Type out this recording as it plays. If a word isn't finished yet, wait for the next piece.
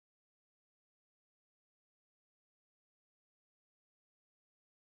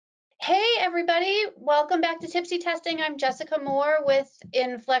Hey everybody, welcome back to Tipsy Testing. I'm Jessica Moore with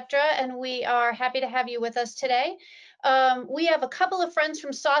Inflectra, and we are happy to have you with us today. We have a couple of friends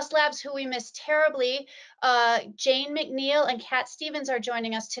from Sauce Labs who we miss terribly. Jane MacNeil and Kat Stevens are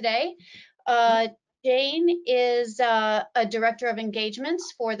joining us today. Jane is a director of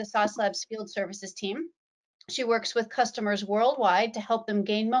engagements for the Sauce Labs field services team. She works with customers worldwide to help them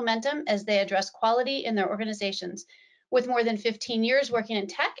gain momentum as they address quality in their organizations. With more than 15 years working in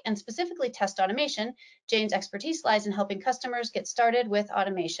tech and specifically test automation, Jane's expertise lies in helping customers get started with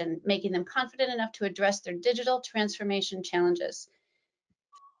automation, making them confident enough to address their digital transformation challenges.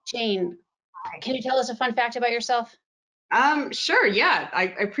 Jane, can you tell us a fun fact about yourself? Sure, yeah. I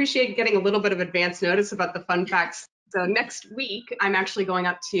appreciate getting a little bit of advance notice about the fun facts. So next week, I'm actually going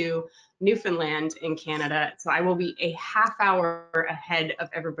up to Newfoundland in Canada. So I will be a half hour ahead of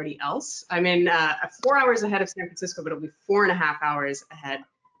everybody else. I'm in 4 hours ahead of San Francisco, but it'll be 4.5 hours ahead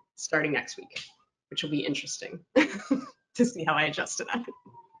starting next week, which will be interesting to see how I adjust to that.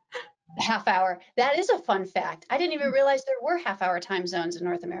 Half hour. That is a fun fact. I didn't even realize there were half-hour time zones in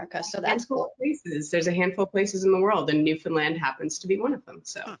North America, so that's Handful cool. of places. There's a handful of places in the world, and Newfoundland happens to be one of them.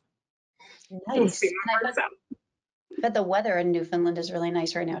 So we'll see Nice. how And it works out. I bet the weather in Newfoundland is really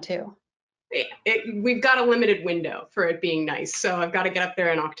nice right now too. We've got a limited window for it being nice. So I've got to get up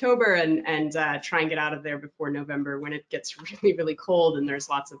there in October and try and get out of there before November when it gets really, really cold and there's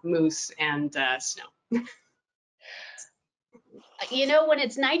lots of moose and snow. You know, when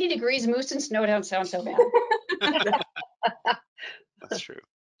it's 90 degrees, moose and snow don't sound so bad. That's true.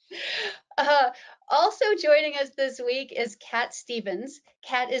 Uh, Also joining us this week is Kat Stevens.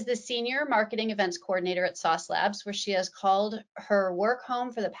 Kat is the Senior Marketing Events Coordinator at Sauce Labs, where she has called her work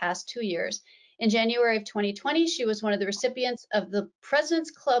home for the past 2 years. In January of 2020, she was one of the recipients of the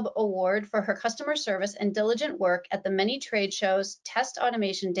President's Club Award for her customer service and diligent work at the many trade shows, test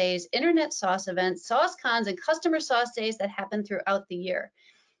automation days, internet sauce events, sauce cons, and customer sauce days that happen throughout the year.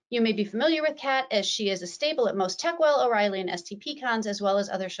 You may be familiar with Kat as she is a staple at most TechWell, O'Reilly, and STP cons, as well as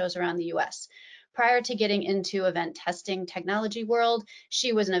other shows around the US. Prior to getting into event testing technology world,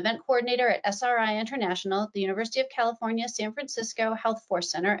 she was an event coordinator at SRI International, the University of California, San Francisco Health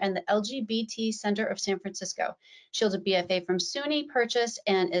Force Center, and the LGBT Center of San Francisco. She holds a BFA from SUNY Purchase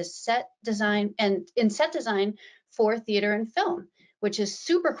and is set design for theater and film, which is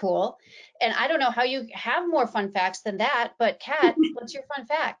super cool. And I don't know how you have more fun facts than that, but Kat, what's your fun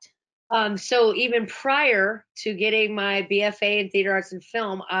fact? So even prior to getting my BFA in theater arts and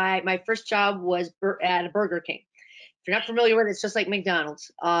film, my first job was at a Burger King. If you're not familiar with it, it's just like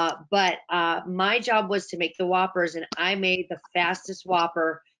McDonald's. But my job was to make the Whoppers, and I made the fastest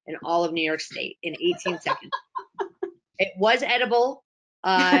Whopper in all of New York State in 18 seconds. It was edible.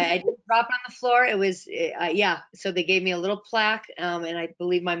 I didn't drop it on the floor. It was, yeah. So they gave me a little plaque, and I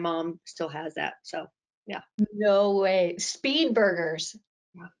believe my mom still has that. So, yeah. No way. Speed burgers.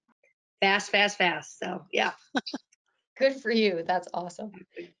 Fast, fast, fast. So, yeah. Good for you. That's awesome.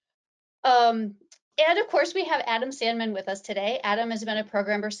 And of course, we have Adam Sandman with us today. Adam has been a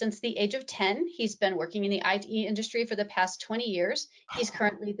programmer since the age of 10. He's been working in the IT industry for the past 20 years. He's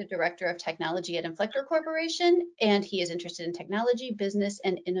currently the Director of Technology at Inflectra Corporation, and he is interested in technology, business,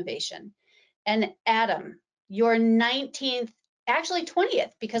 and innovation. And Adam, your 19th, actually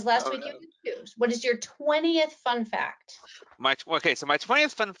 20th, because last week you did 2. What is your 20th fun fact? So my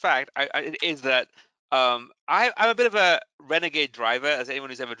 20th fun fact is that I'm a bit of a renegade driver, as anyone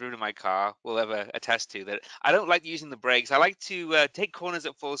who's ever driven in my car will ever attest to. That I don't like using the brakes. I like to take corners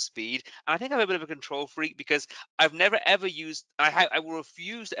at full speed, and I think I'm a bit of a control freak because I've never ever used. I will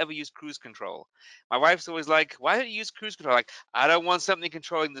refuse to ever use cruise control. My wife's always like, "Why don't you use cruise control?" Like, I don't want something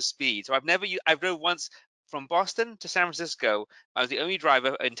controlling the speed. So I've drove once from Boston to San Francisco. I was the only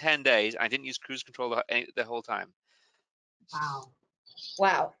driver in 10 days. I didn't use cruise control the whole time. Wow.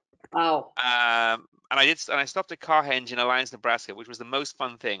 Wow. Wow. And I stopped at Carhenge in Alliance, Nebraska, which was the most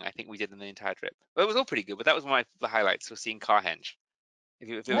fun thing I think we did in the entire trip. Well, it was all pretty good, but that was one of the highlights was seeing Carhenge. If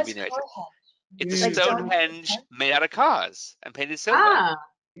you've ever What's been there, Carhead? it's a Like Stonehenge made out of cars and painted silver.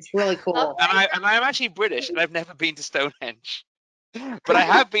 It's really cool. And I'm actually British, and I've never been to Stonehenge. But I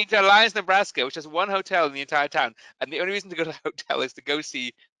have been to Alliance, Nebraska, which has one hotel in the entire town, and the only reason to go to the hotel is to go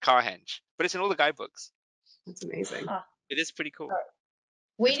see Carhenge. But it's in all the guidebooks. That's amazing. It is pretty cool.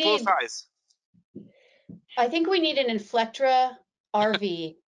 We It's full need, size. I think we need an Inflectra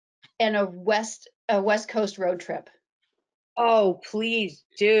RV and a West Coast road trip. Oh, please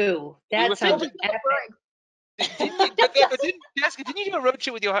do. That sounds epic. Jessica, didn't you do a road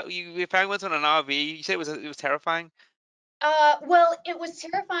trip with your family once on an RV? You said it was terrifying. Well, it was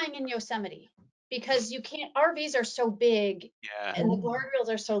terrifying in Yosemite. because you can't, RVs are so big Yeah. and the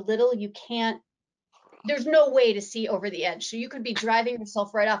guardrails are so little, you can't, there's no way to see over the edge. So you could be driving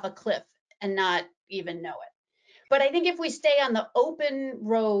yourself right off a cliff and not even know it. But I think if we stay on the open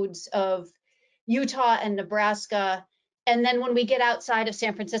roads of Utah and Nebraska, and then when we get outside of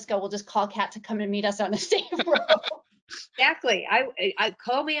San Francisco, we'll just call Kat to come and meet us on a safe road. Exactly. I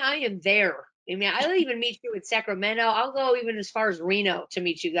call me. I am there. I mean, I'll even meet you in Sacramento. I'll go even as far as Reno to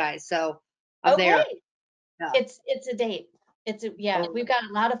meet you guys. So I'm Okay. there. Yeah. It's a date. Yeah, Oh, we've got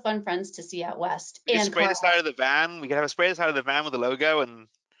a lot of fun friends to see out west. We could And spray Carl, the side of the van. We could have a spray the side of the van with the logo, and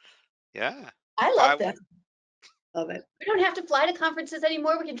yeah. I I love would. this. love it. We don't have to fly to conferences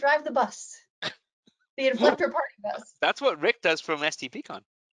anymore. We can drive the bus, the Inflectra party bus. That's what Rick does from STPCon.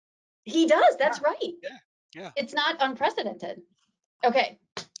 He does. That's Yeah. right. Yeah. Yeah. It's not unprecedented. Okay,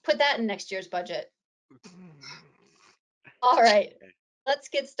 put that in next year's budget. All right, let's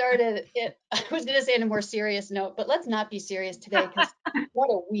get started. I was going to say on a more serious note, but let's not be serious today because what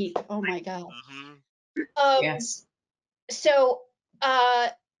a week. Oh my God. Yes. So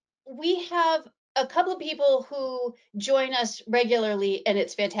we have a couple of people who join us regularly, and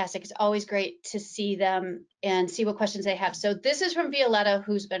it's fantastic. It's always great to see them and see what questions they have. So this is from Violetta,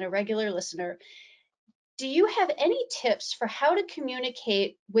 who's been a regular listener. Do you have any tips for how to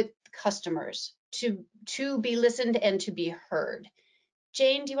communicate with customers to be listened and to be heard?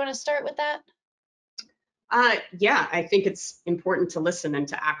 Jane, do you want to start with that? Yeah, I think it's important to listen and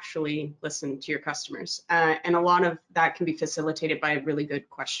to actually listen to your customers. And a lot of that can be facilitated by a really good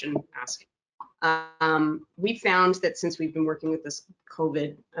question asking. We found that since we've been working with this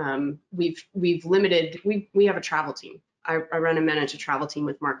COVID, we've limited, we have a travel team. I run and manage a travel team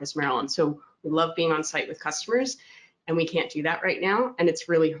with Marcus, Maryland. So we love being on site with customers, and we can't do that right now. And it's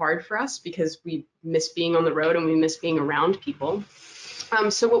really hard for us because we miss being on the road and we miss being around people.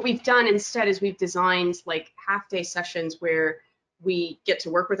 So what we've done instead is we've designed like half-day sessions where we get to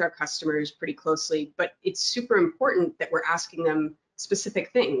work with our customers pretty closely, but it's super important that we're asking them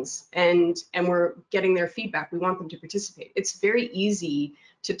specific things and we're getting their feedback. We want them to participate. It's very easy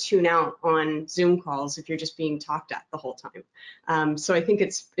to tune out on Zoom calls if you're just being talked at the whole time. So I think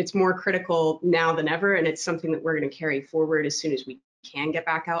it's more critical now than ever, and it's something that we're going to carry forward as soon as we can get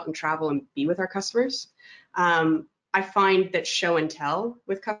back out and travel and be with our customers. I find that show and tell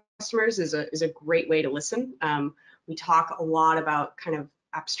with customers is a great way to listen. We talk a lot about kind of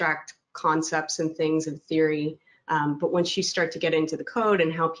abstract concepts and things and theory, but once you start to get into the code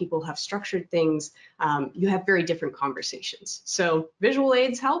and how people have structured things, you have very different conversations. So visual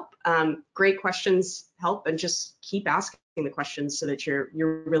aids help, great questions help, and just keep asking the questions so that you're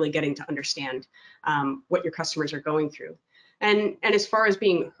really getting to understand what your customers are going through. And as far as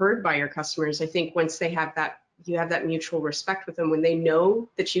being heard by your customers, I think once they have that, you have that mutual respect with them, when they know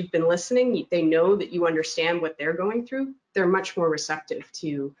that you've been listening, they know that you understand what they're going through, they're much more receptive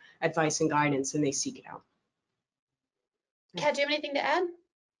to advice and guidance, and they seek it out. Kat, do you have anything to add?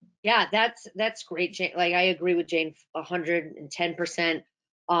 Yeah, that's great, Jane. Like I agree with Jane 110%.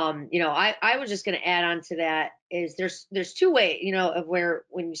 I was just going to add on to that is there's two ways, of where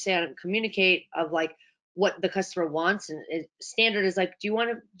when you say on communicate of like what the customer wants, and standard is like, do you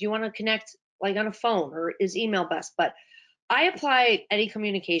want to connect like on a phone, or is email best? But I apply any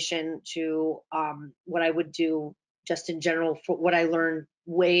communication to what I would do just in general for what I learned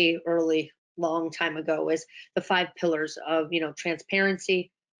way early, long time ago, is the 5 pillars of,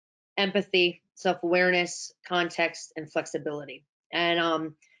 transparency, empathy, self-awareness, context, and flexibility. And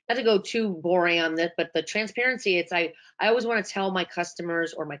not to go too boring on this, but the transparency, it's I always want to tell my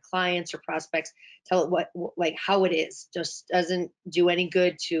customers or my clients or prospects, tell it like how it is. Just doesn't do any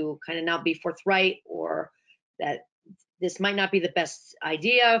good to kind of not be forthright, or that this might not be the best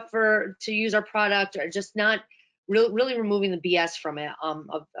idea to use our product, or just not really removing the BS from it,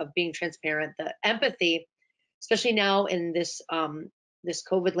 of being transparent. The empathy, especially now in this this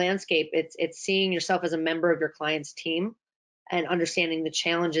COVID landscape, it's seeing yourself as a member of your client's team and understanding the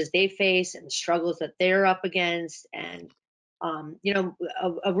challenges they face and the struggles that they're up against, and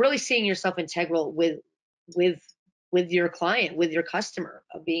of really seeing yourself integral with your client, with your customer,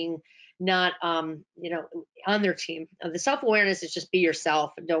 of being not on their team. The self-awareness is just be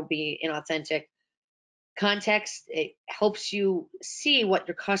yourself and don't be inauthentic. Context, it helps you see what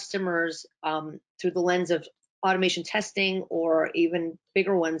your customers, through the lens of automation testing or even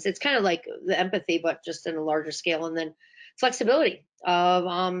bigger ones. It's kind of like the empathy, but just in a larger scale. And then flexibility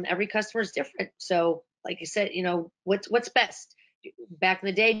of every customer is different. So like I said, what's best? Back in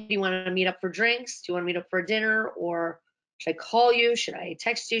the day, do you want to meet up for drinks? Do you want to meet up for dinner? Or should I call you? Should I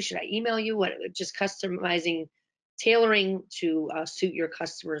text you? Should I email you? What, just customizing, tailoring to suit your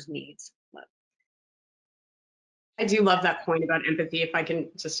customers' needs. I do love that point about empathy. If I can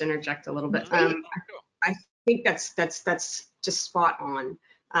just interject a little bit, Please. I think that's just spot on.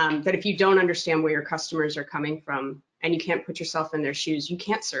 That if you don't understand where your customers are coming from and you can't put yourself in their shoes, you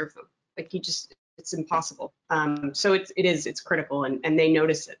can't serve them. Like it's impossible. So it's critical, and they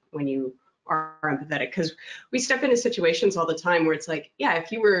notice it when you are empathetic, because we step into situations all the time where it's like, yeah,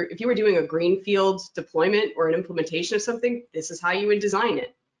 if you were doing a greenfield deployment or an implementation of something, this is how you would design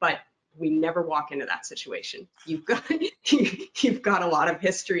it. But we never walk into that situation. You've got a lot of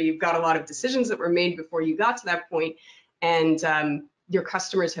history, you've got a lot of decisions that were made before you got to that point, and your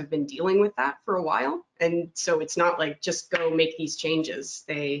customers have been dealing with that for a while, and so it's not like just go make these changes.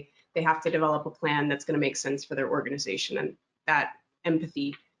 They have to develop a plan that's going to make sense for their organization, and that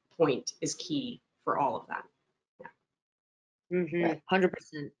empathy point is key for all of that. Mm-hmm.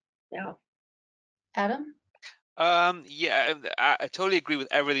 100%. Yeah. Adam? Yeah, I totally agree with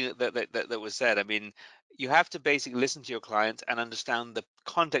everything that was said. I mean, you have to basically listen to your clients and understand the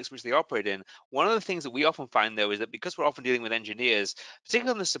context which they operate in. One of the things that we often find, though, is that because we're often dealing with engineers,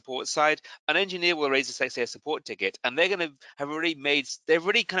 particularly on the support side, an engineer will raise, say, a support ticket, and they're going to have they've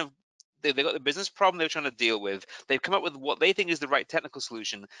already kind of, they've got the business problem they're trying to deal with. They've come up with what they think is the right technical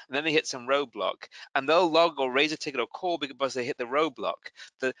solution, and then they hit some roadblock, and they'll log or raise a ticket or call because they hit the roadblock.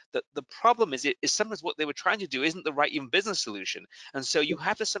 The problem is sometimes what they were trying to do isn't the right even business solution, and so you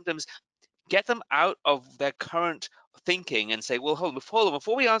have to sometimes get them out of their current thinking and say, well, hold on,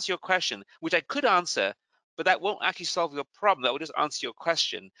 before we answer your question, which I could answer, but that won't actually solve your problem. That will just answer your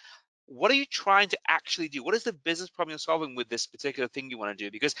question. What are you trying to actually do? What is the business problem you're solving with this particular thing you want to do?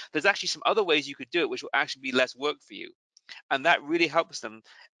 Because there's actually some other ways you could do it, which will actually be less work for you. And that really helps them,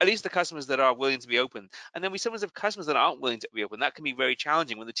 at least the customers that are willing to be open. And then we sometimes have customers that aren't willing to be open. That can be very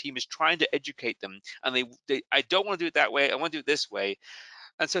challenging when the team is trying to educate them, and I don't want to do it that way, I want to do it this way.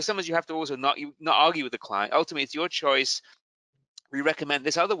 And so sometimes you have to also not argue with the client. Ultimately, it's your choice. We recommend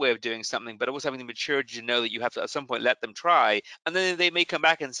this other way of doing something, but also having the maturity to know that you have to at some point let them try, and then they may come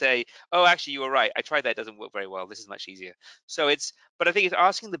back and say, oh, actually, you were right, I tried that, it doesn't work very well, this is much easier. But I think it's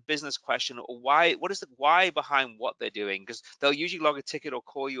asking the business question, what is the why behind what they're doing, because they'll usually log a ticket or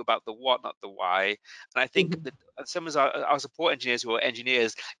call you about the what, not the why. And I think that some of our support engineers who are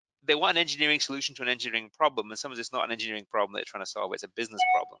engineers, they want an engineering solution to an engineering problem, and sometimes it's not an engineering problem they're trying to solve, it's a business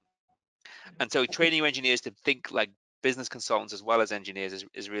problem. And so training your engineers to think like business consultants as well as engineers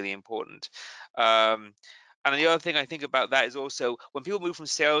is really important. And the other thing I think about that is also when people move from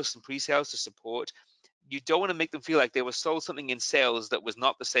sales and pre-sales to support, you don't want to make them feel like they were sold something in sales that was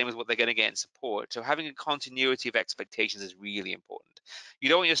not the same as what they're going to get in support. So having a continuity of expectations is really important. You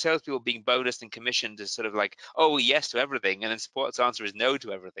don't want your salespeople being bonused and commissioned to sort of like, oh, yes to everything, and then support's answer is no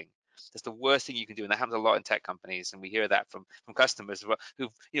to everything. That's the worst thing you can do, and that happens a lot in tech companies, and we hear that from customers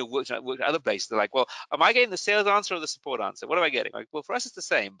who've worked at other places. They're like, well, am I getting the sales answer or the support answer? What am I getting? Like, well, for us it's the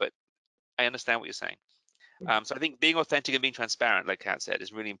same, but I understand what you're saying. So I think being authentic and being transparent, like Kat said,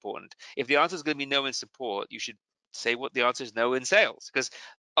 is really important. If the answer is going to be no in support, you should say what the answer is no in sales, because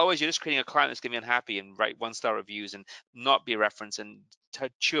otherwise you're just creating a client that's going to be unhappy and write 1-star reviews and not be a reference and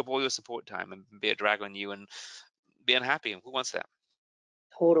chew up all your support time and be a drag on you and be unhappy. And who wants that?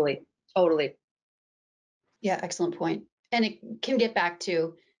 Totally. Yeah, excellent point. And it can get back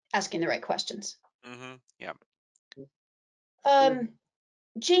to asking the right questions. Yeah.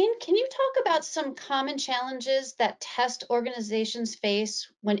 Jane, can you talk about some common challenges that test organizations face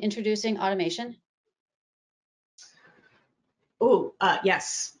when introducing automation? Oh,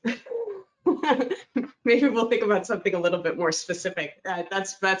 yes. Maybe we'll think about something a little bit more specific.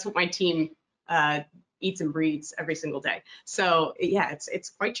 That's what my team eats and breathes every single day. So yeah, it's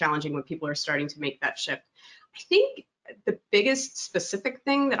quite challenging when people are starting to make that shift. I think the biggest specific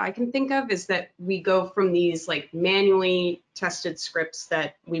thing that I can think of is that we go from these like manually tested scripts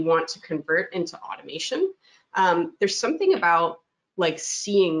that we want to convert into automation. There's something about like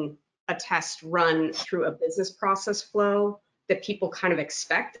seeing a test run through a business process flow that people kind of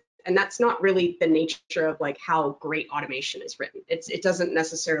expect. And that's not really the nature of like how great automation is written. It doesn't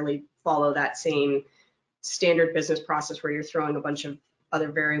necessarily follow that same standard business process where you're throwing a bunch of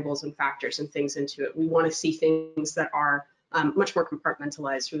other variables and factors and things into it. We want to see things that are much more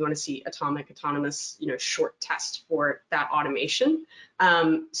compartmentalized. We want to see autonomous, short tests for that automation.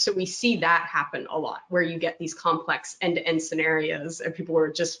 So we see that happen a lot, where you get these complex end-to-end scenarios and people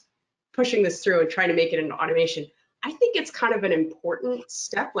are just pushing this through and trying to make it into automation. I think it's kind of an important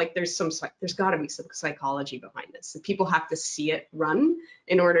step. Like there's got to be some psychology behind this. People have to see it run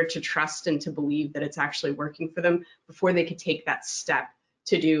in order to trust and to believe that it's actually working for them before they could take that step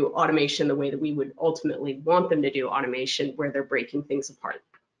to do automation the way that we would ultimately want them to do automation, where they're breaking things apart.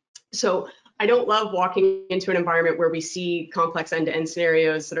 So I don't love walking into an environment where we see complex end-to-end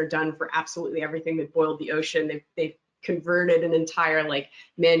scenarios that are done for absolutely everything. They've boiled the ocean. They've converted an entire like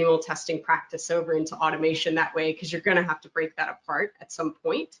manual testing practice over into automation that way, because you're going to have to break that apart at some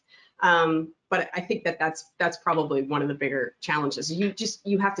point. But I think that that's probably one of the bigger challenges.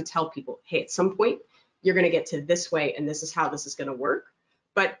 You have to tell people, hey, at some point you're going to get to this way, and this is how this is going to work.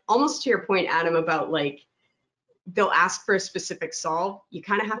 But almost to your point, Adam, about like they'll ask for a specific solve, you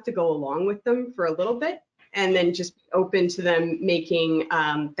kind of have to go along with them for a little bit, and then just be open to them making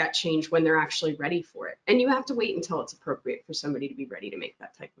that change when they're actually ready for it. And you have to wait until it's appropriate for somebody to be ready to make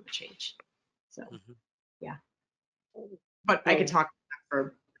that type of a change. So, yeah. But I could talk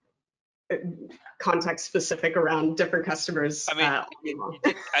for context specific around different customers. I mean,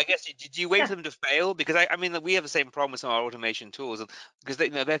 I guess, did you wait for them to fail? Because I mean, we have the same problem with some of our automation tools, because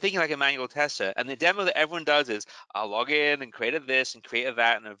they're thinking like a manual tester, and the demo that everyone does is, I'll log in and create a this and create a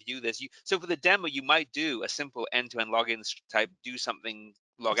that and review this. So for the demo, you might do a simple end-to-end login type, do something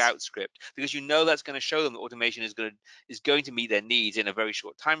log out script, because you know that's going to show them that automation is going to meet their needs in a very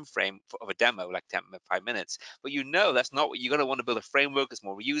short time frame of a demo, like 5 minutes. But you know that's not what you're going to want to build. A framework that's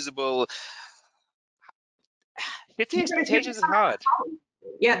more reusable. Hitting expectations is hard.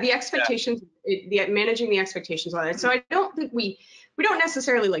 Yeah, the expectations, managing the expectations on it. So I don't think we don't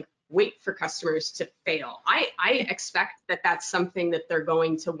necessarily like wait for customers to fail. I expect that that's something that they're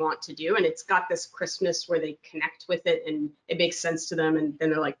going to want to do, and it's got this crispness where they connect with it and it makes sense to them, and then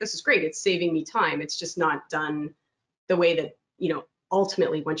they're like, this is great, it's saving me time. It's just not done the way that, you know,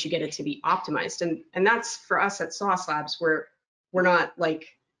 ultimately once you get it to be optimized. And that's for us at Sauce Labs, where we're not like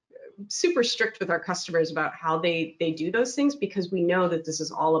super strict with our customers about how they do those things, because we know that this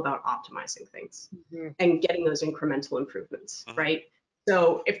is all about optimizing things and getting those incremental improvements, right?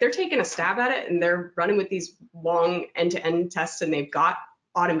 So if they're taking a stab at it and they're running with these long end-to-end tests and they've got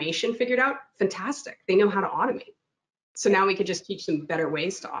automation figured out, fantastic. They know how to automate. So now we could just teach them better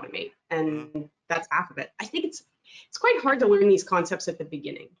ways to automate, and that's half of it. I think it's quite hard to learn these concepts at the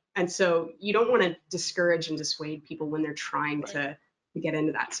beginning, and so you don't want to discourage and dissuade people when they're trying to get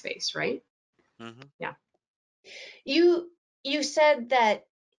into that space, right? Yeah. You said that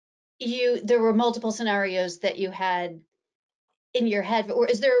there were multiple scenarios that you had in your head, or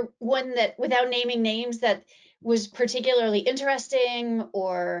is there one that, without naming names, that was particularly interesting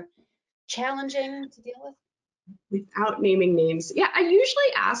or challenging to deal with? Without naming names, yeah, I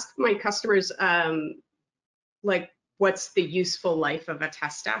usually ask my customers like, what's the useful life of a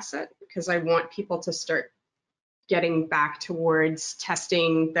test asset, because I want people to start getting back towards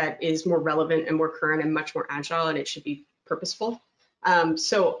testing that is more relevant and more current and much more agile, and it should be purposeful.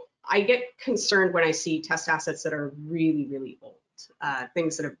 So I get concerned when I see test assets that are really, really old,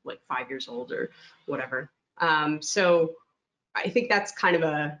 things that are like 5 years old or whatever. So I think that's kind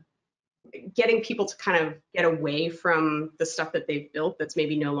of getting people to kind of get away from the stuff that they've built that's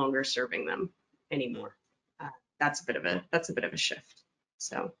maybe no longer serving them anymore. That's a bit of a shift.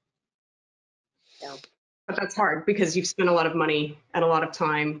 So. Yeah. But that's hard, because you've spent a lot of money and a lot of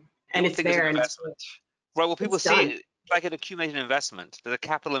time, and it's there. And right. Well, people see it like an accumulated investment. There's a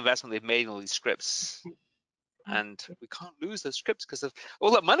capital investment they've made in all these scripts, and we can't lose those scripts because of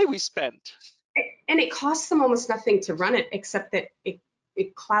all that money we spent. And it costs them almost nothing to run it, except that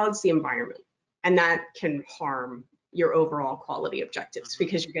it clouds the environment, and that can harm your overall quality objectives,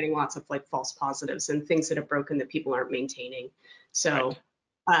 because you're getting lots of like false positives and things that are broken that people aren't maintaining. So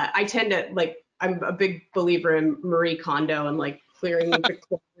I tend to like, I'm a big believer in Marie Kondo and like clearing the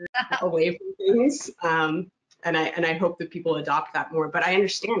clutter away from things. And I hope that people adopt that more. But I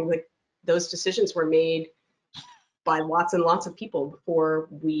understand like those decisions were made by lots and lots of people before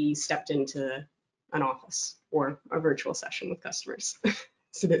we stepped into an office or a virtual session with customers.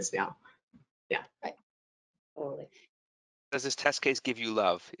 So it is now. Yeah. Right. Totally. Does this test case give you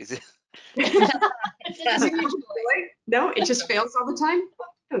love? Is it? No, it just fails all the time.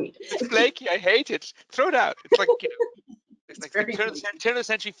 Don't need it. It's flaky. I hate it. Throw it out. It's like, you know, it's like turn of the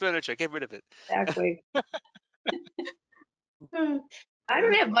century furniture. Get rid of it. Exactly. I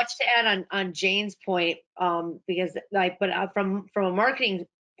don't have much to add on Jane's point, because from a marketing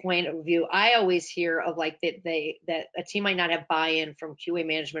point of view, I always hear of like that a team might not have buy-in from QA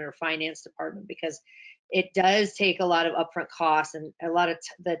management or finance department, because it does take a lot of upfront costs, and a lot of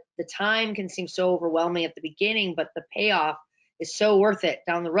the time can seem so overwhelming at the beginning, but the payoff is so worth it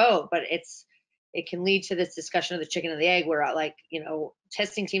down the road. But it can lead to this discussion of the chicken and the egg, where like, you know,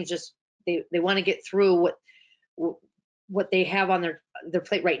 testing teams just they want to get through what they have on their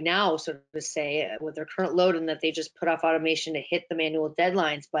plate right now, so to say, with their current load, and that they just put off automation to hit the manual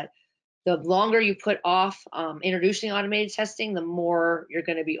deadlines. But the longer you put off introducing automated testing, the more you're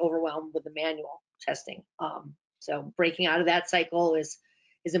going to be overwhelmed with the manual testing. So breaking out of that cycle is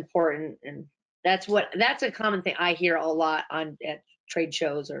important, and that's a common thing I hear a lot at trade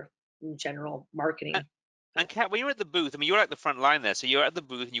shows or in general marketing. And Kat, when you're at the booth, I mean, you're at the front line there, so you're at the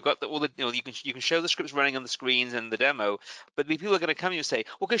booth and you've got all the, you can show the scripts running on the screens and the demo, but the people are going to come and you say,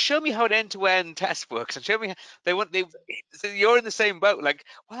 well, show me how an end-to-end test works, and show me so you're in the same boat, like,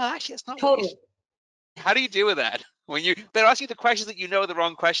 well, actually, that's not what Totally. how do you deal with that when they're asking the questions that you know are the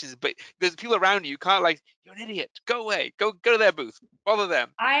wrong questions, but there's people around you can't, like, you're an idiot, go away, go to their booth, bother them.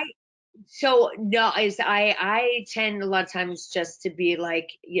 So no, I tend a lot of times just to be like,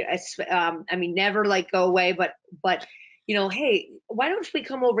 I mean, never like go away, but hey, why don't we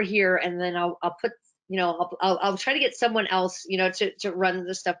come over here, and then I'll put, I'll try to get someone else, to run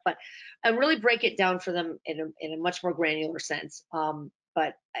the stuff, but I really break it down for them in a much more granular sense.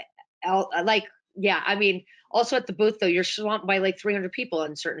 But I like, yeah, I mean, also at the booth though, you're swamped by like 300 people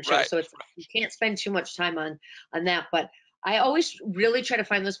on certain shows, Right. so you can't spend too much time on that, but I always really try to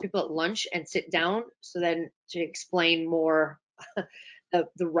find those people at lunch and sit down, so then to explain more the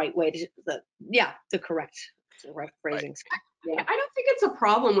right way to the correct phrasing. Yeah. I don't think it's a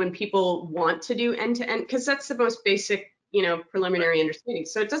problem when people want to do end to end, because that's the most basic, preliminary understanding.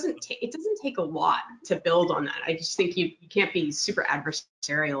 So it doesn't take a lot to build on that. I just think you can't be super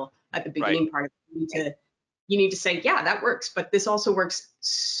adversarial at the beginning part of it. You need to say, yeah, that works, but this also works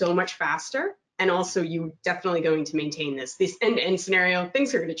so much faster. And also, you're definitely going to maintain this end-to-end scenario.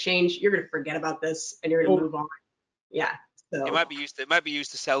 Things are going to change. You're going to forget about this, and you're going to move on. Yeah. So it might be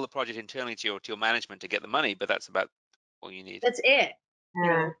used to sell the project internally to your management to get the money, but that's about all you need. That's it.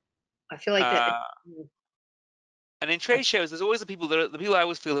 I feel like that. And in trade shows, there's always the people I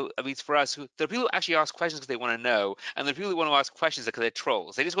always feel, at least for us, there are people who actually ask questions because they want to know, and there are people who want to ask questions because they're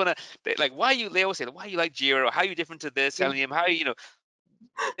trolls. They just want to, like, they always say, why you like Jira, or how are you different to this, Selenium, how are you,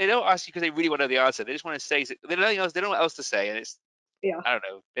 they don't ask you because they really want to know the answer. They just want to say, they don't know what else to say, and it's, I don't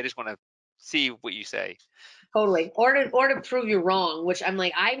know, they just want to see what you say. Totally. Or to prove you're wrong, which I'm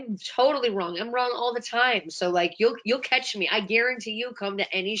like, I'm totally wrong. I'm wrong all the time. So like, you'll catch me. I guarantee you, come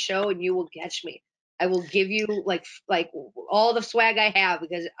to any show and you will catch me. I will give you like all the swag I have,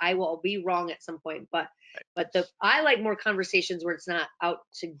 because I will be wrong at some point. But I like more conversations where it's not out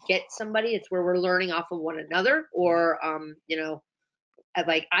to get somebody. It's where we're learning off of one another, or I'm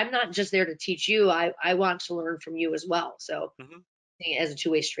not just there to teach you. I want to learn from you as well. So as a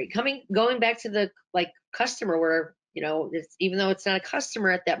two-way street. Going back to the customer, where it's, even though it's not a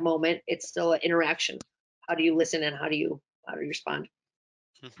customer at that moment, it's still an interaction. How do you listen, and how do you respond?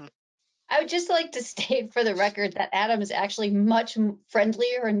 I would just like to state for the record that Adam is actually much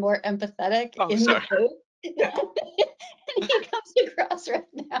friendlier and more empathetic in the booth. And he comes across right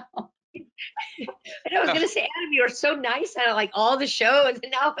now. And I was gonna say, Adam, you are so nice on like all the shows,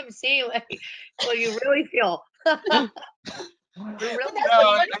 and now I'm seeing like, well, you really feel. He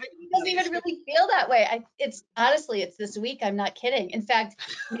doesn't even really feel that way. It's honestly, it's this week. I'm not kidding. In fact,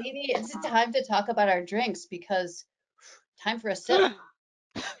 maybe it's time to talk about our drinks, because time for a sip.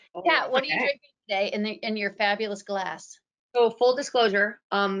 Kat, what are you drinking today in your fabulous glass? So full disclosure,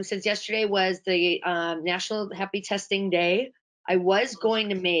 since yesterday was the National Happy Testing Day, I was going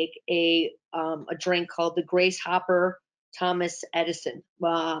to make a drink called the Grace Hopper Thomas Edison,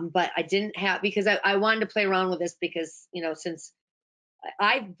 but I didn't have, because I wanted to play around with this, because since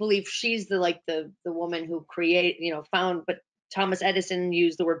I believe she's the woman who found, but Thomas Edison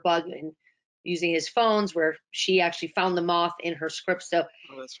used the word bug in using his phones, where she actually found the moth in her script. So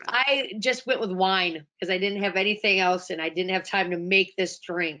that's right. I just went with wine because I didn't have anything else, and I didn't have time to make this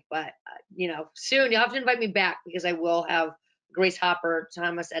drink. But soon you'll have to invite me back, because I will have Grace Hopper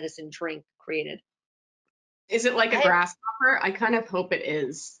Thomas Edison drink created. Is it like a grasshopper? I kind of hope it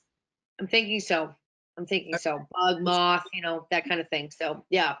is. I'm thinking so. Bug, moth, that kind of thing. So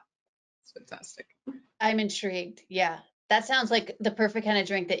yeah. It's fantastic. I'm intrigued. Yeah. That sounds like the perfect kind of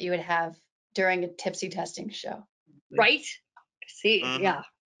drink that you would have during a Tipsy Testing show. Right? See, yeah.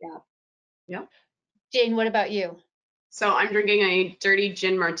 Jane, what about you? So I'm drinking a dirty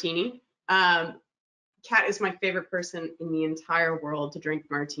gin martini. Kat is my favorite person in the entire world to drink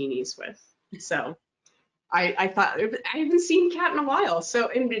martinis with. So I thought, I haven't seen Kat in a while. So,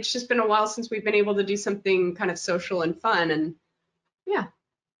 and it's just been a while since we've been able to do something kind of social and fun. And yeah,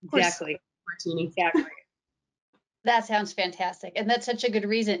 exactly. Martini. Exactly. That sounds fantastic. And that's such a good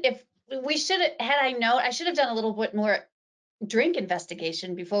reason. If we I should have done a little bit more drink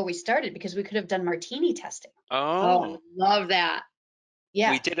investigation before we started, because we could have done martini testing. Oh, love that.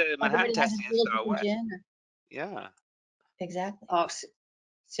 Yeah. We did it in Manhattan testing. Yeah. Exactly. Oh,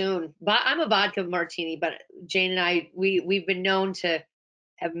 soon. But I'm a vodka martini, but Jane and I, we've been known to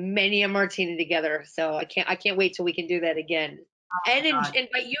have many a martini together. So I can't wait till we can do that again. And God.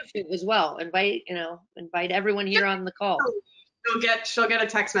 invite you to as well. Invite everyone here on the call. She'll get a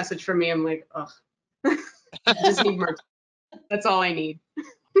text message from me. I'm like, oh, I just need more. That's all I need.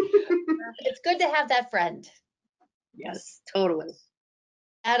 It's good to have that friend. Yes, totally.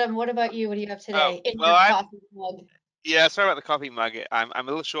 Adam, what about you? What do you have Oh, today in well, your coffee mug? yeah, sorry about the coffee mug. I'm a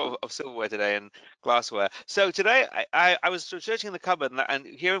little short of silverware today and glassware. So today I was searching in the cupboard, and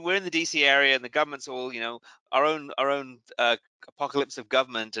here we're in the DC area, and the government's all, our own apocalypse of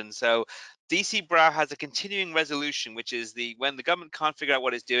government. And so DC Brow has a continuing resolution, which is when the government can't figure out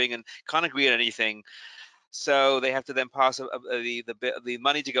what it's doing and can't agree on anything. So they have to then pass the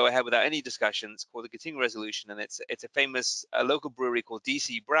money to go ahead without any discussion. It's called the Continuing Resolution, and it's a famous local brewery called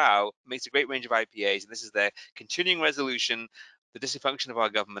DC Brow. Makes a great range of IPAs, and this is their Continuing Resolution, the dysfunction of our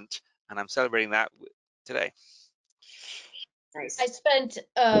government, and I'm celebrating that today. Nice. I spent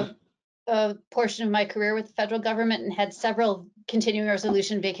a portion of my career with the federal government and had several continuing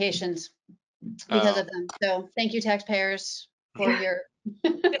resolution vacations because of them. So thank you, taxpayers, for your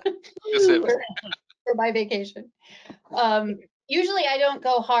for my vacation. Usually I don't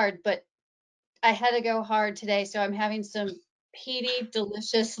go hard, but I had to go hard today, so I'm having some peaty,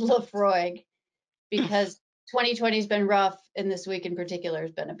 delicious Lafroig because 2020 has been rough, and this week in particular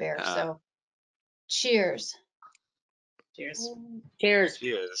has been a bear. So, cheers. Cheers. Cheers.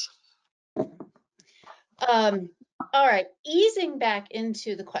 Cheers. All right, easing back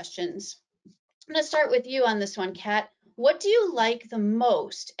into the questions. I'm going to start with you on this one, Kat. What do you like the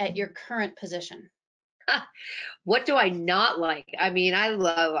most at your current position? What do I not like? I mean, I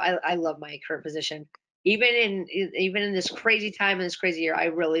love my current position. Even in this crazy time and this crazy year, I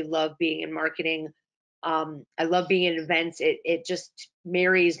really love being in marketing. I love being in events. It just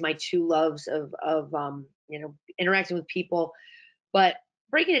marries my two loves of interacting with people. But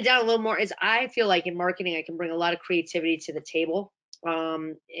breaking it down a little more is I feel like in marketing I can bring a lot of creativity to the table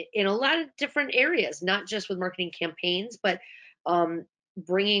in a lot of different areas, not just with marketing campaigns, but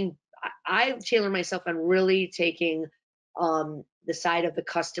bringing. I tailor myself on really taking the side of the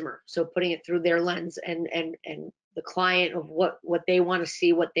customer, so putting it through their lens and the client of what they want to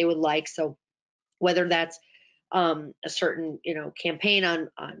see, what they would like. So whether that's a certain campaign on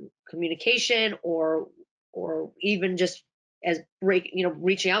communication or even just as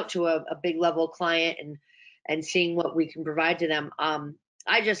reaching out to a big level client and seeing what we can provide to them.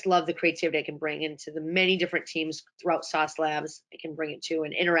 I just love the creativity I can bring into the many different teams throughout Sauce Labs. I can bring it to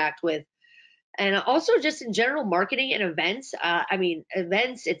and interact with. And also just in general marketing and events. I mean,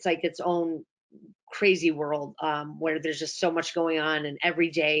 events, it's like its own crazy world where there's just so much going on and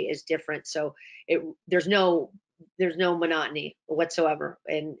every day is different. So there's no monotony whatsoever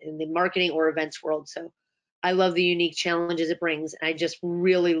in the marketing or events world. So I love the unique challenges it brings. And I just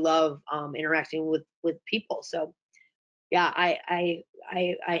really love interacting with people. So yeah, I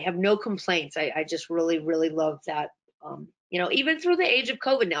have no complaints. I just really, really love that. Even through the age of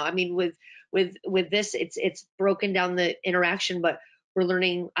COVID now, I mean, with this, it's broken down the interaction, but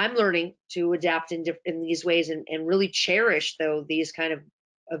I'm learning to adapt in these ways and really cherish though these kind of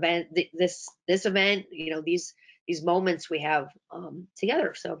this event, these moments we have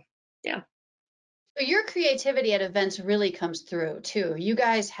together. So yeah. So your creativity at events really comes through too. You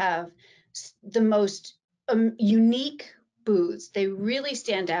guys have the most unique booths. They really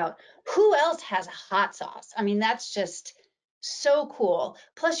stand out. Who else has a hot sauce? I mean, that's just so cool.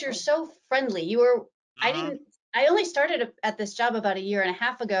 Plus, you're so friendly. I only started at this job about a year and a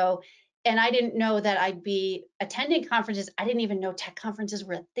half ago, and I didn't know that I'd be attending conferences. I didn't even know tech conferences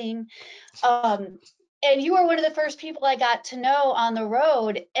were a thing. And you were one of the first people I got to know on the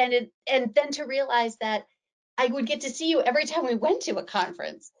road, and then to realize that I would get to see you every time we went to a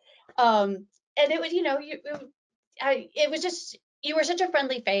conference. And it was, it was just, you were such a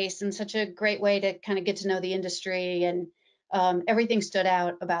friendly face and such a great way to kind of get to know the industry, and everything stood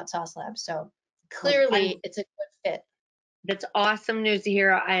out about Sauce Labs. So clearly it's a good fit. That's awesome news to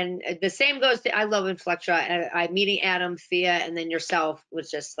hear. And the same goes to, I love Inflectra. I meeting Adam, Thea, and then yourself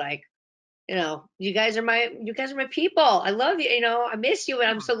was just like, you guys are my people. I love you. I miss you, and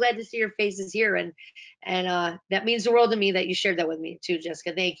I'm so glad to see your faces here. And that means the world to me that you shared that with me too,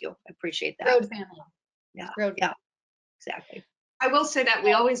 Jessica. Thank you. I appreciate that. Road family. Yeah. Road yeah. Exactly. I will say that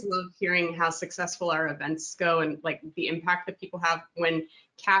we always love hearing how successful our events go and like the impact that people have. When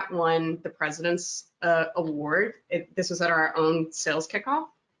Kat won the President's Award, this was at our own sales kickoff.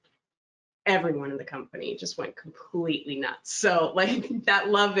 Everyone in the company just went completely nuts. So like that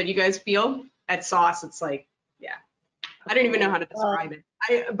love that you guys feel at Sauce, it's like, yeah, I don't even know how to Oh, describe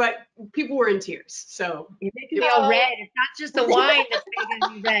it. But people were in tears. So you're making me all red. It's not just the wine that's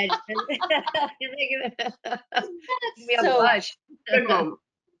making me red. You're making me a So blush. good moment.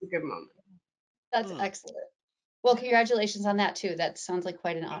 Good moment. that's Hmm. excellent. Well, congratulations on that too. That sounds like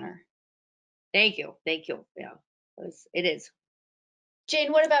quite an honor. Thank you. Thank you. Yeah, it is.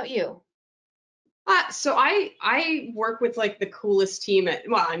 Jane, what about you? So I work with like the coolest team at,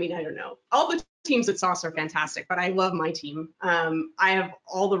 well, I mean, I don't know. All the teams at Sauce are fantastic, but I love my team. I have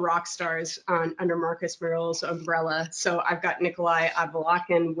all the rock stars under Marcus Merrill's umbrella. So I've got Nikolai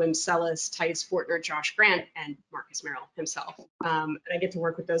Advalakin, Wim Sellis, Titus Fortner, Josh Grant, and Marcus Merrill himself. And I get to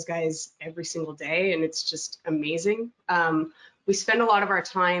work with those guys every single day, and it's just amazing. We spend a lot of our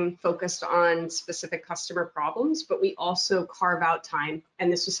time focused on specific customer problems, but we also carve out time.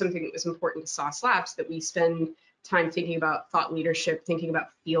 And this was something that was important to Sauce Labs, that we spend time thinking about thought leadership, thinking about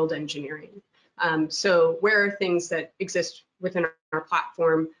field engineering. So where are things that exist within our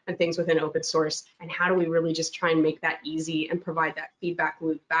platform and things within open source, and how do we really just try and make that easy and provide that feedback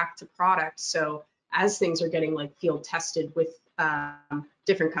loop back to product? So as things are getting like field tested with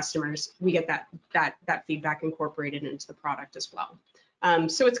different customers, we get that feedback incorporated into the product as well.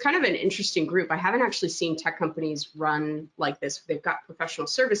 So it's kind of an interesting group. I haven't actually seen tech companies run like this. They've got professional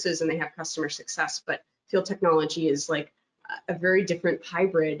services and they have customer success, but field technology is like a very different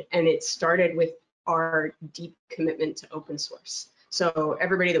hybrid, and it started with our deep commitment to open source. So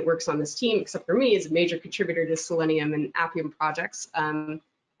everybody that works on this team, except for me, is a major contributor to Selenium and Appium projects, and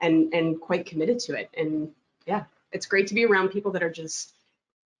quite committed to it. And yeah, it's great to be around people that are just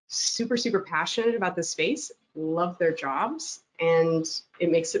super, super passionate about the space, love their jobs, and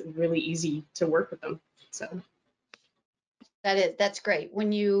it makes it really easy to work with them. So That's great.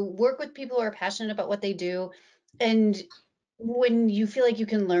 When you work with people who are passionate about what they do, and when you feel like you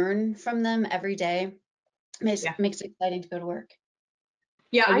can learn from them every day, yeah. makes it exciting to go to work.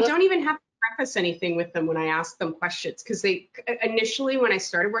 Yeah, I I will. don't even have to preface anything with them when I ask them questions, because they initially, when I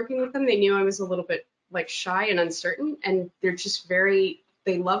started working with them, they knew I was a little bit like shy and uncertain, and they're just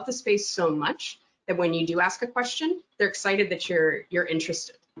they love the space so much that when you do ask a question, they're excited that you're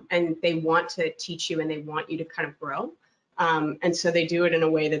interested, and they want to teach you and they want you to kind of grow. And so they do it in a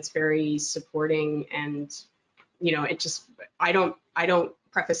way that's very supporting, and it just, I don't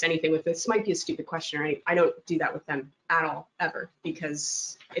preface anything with this might be a stupid question, right? I don't do that with them at all, ever,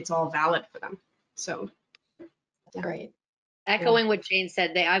 because it's all valid for them. So yeah. Great. Echoing what Jane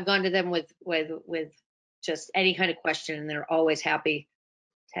said, I've gone to them with just any kind of question, and they're always happy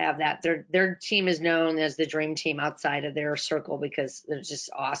to have that. Their team is known as the dream team outside of their circle because they're just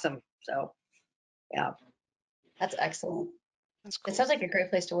awesome. So yeah. That's excellent. That's It cool. sounds like a great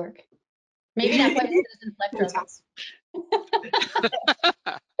place to work. Maybe not quite as good as Inflectra.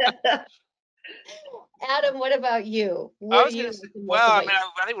 Adam, what about you? I What was do going you to say, like the most well, I about mean,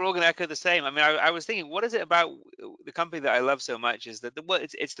 your I think we're all going to echo the same. I mean, I was thinking, what is it about the company that I love so much is that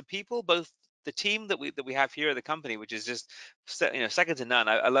it's the people, both the team that we have here at the company, which is just second to none.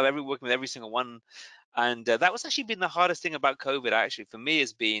 I love working with every single one, and that was actually been the hardest thing about COVID. Actually, for me,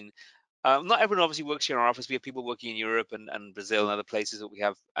 has been not everyone obviously works here in our office. We have people working in Europe and Brazil and other places that we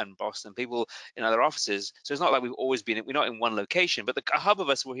have, and Boston, people in other offices. So it's not like we've always we're not in one location, but the hub of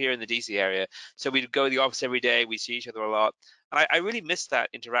us, we're here in the DC area. So we go to the office every day. We see each other a lot. And I really miss that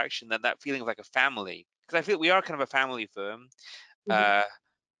interaction, that feeling of like a family. Because I feel we are kind of a family firm. Mhm.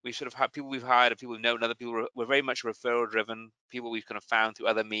 We sort of have people we've hired and people we've known, other people. We're very much referral driven, people we've kind of found through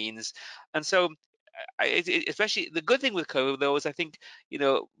other means. And so especially the good thing with COVID though is I think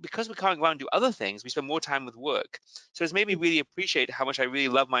because we can't go out and do other things, we spend more time with work. So it's made me really appreciate how much I really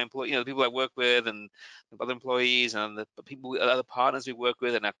love my employees, the people I work with, and other employees, and the people, other partners we work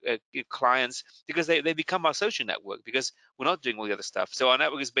with, and our clients, because they become our social network because we're not doing all the other stuff. So our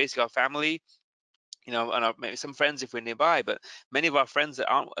network is basically our family. And maybe some friends if we're nearby, but many of our friends that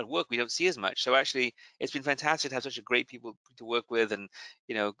aren't at work, we don't see as much. So actually, it's been fantastic to have such a great people to work with, and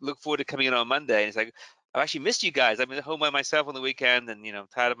look forward to coming in on Monday. And it's like I've actually missed you guys. I'm at home by myself on the weekend, and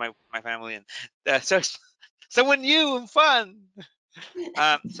tired of my family, and so someone new and fun.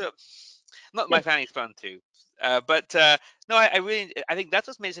 So not my family's fun too. But no, I think that's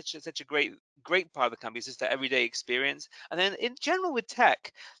what's made such a great part of the company is just the everyday experience. And then in general with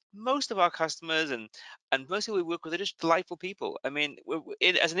tech, most of our customers and most people we work with are just delightful people. I mean,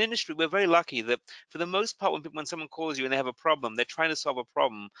 as an industry, we're very lucky that for the most part, when someone calls you and they have a problem, they're trying to solve a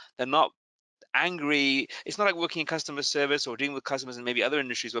problem. They're not angry. It's not like working in customer service or dealing with customers in maybe other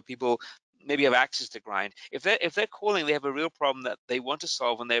industries where people maybe have access to grind. If they're calling, they have a real problem that they want to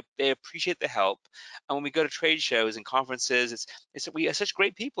solve, and they appreciate the help. And when we go to trade shows and conferences, we are such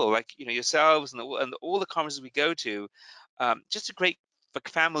great people, like yourselves and all the conferences we go to. just a great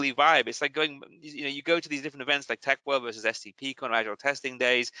family vibe. It's like going, you go to these different events like Tech World versus STPCon, Agile Testing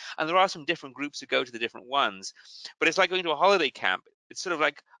Days, and there are some different groups who go to the different ones. But it's like going to a holiday camp. It's sort of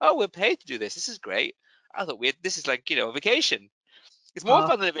like, oh, we're paid to do this. This is great. I thought this is like, a vacation. It's more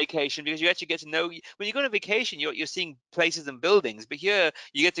fun than a vacation because you actually get to know. When you go on a vacation, you're seeing places and buildings, but here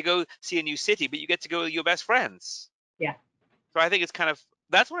you get to go see a new city, but you get to go with your best friends. Yeah. So I think it's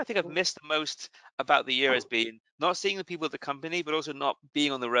that's what I think I've missed the most about the year, has been not seeing the people at the company, but also not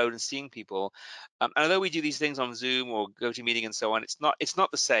being on the road and seeing people. And although we do these things on Zoom or GoToMeeting and so on, it's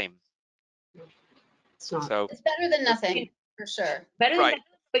not the same. It's not. So It's better than nothing, for sure. Better than right. that.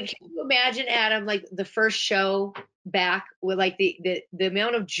 But can you imagine, Adam, like the first show back with like the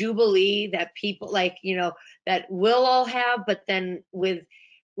amount of jubilee that people like, that we'll all have, but then we'll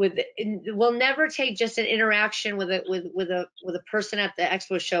never take just an interaction with a person at the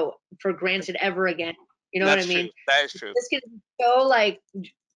expo show for granted ever again. You know what I That's mean? true. That is true. This is so like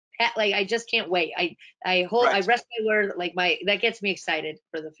I just can't wait. I Right. rest my word, like that gets me excited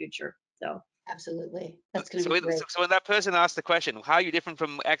for the future. So Absolutely. That's going to So, be great. so when that person asks the question, how are you different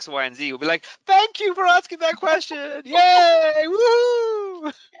from X, Y, and Z? We'll be like, thank you for asking that question. Yay!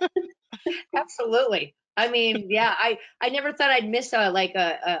 Woohoo! absolutely. I mean, yeah, I never thought I'd miss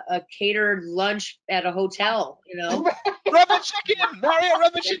a catered lunch at a hotel, Rubber chicken, Mario,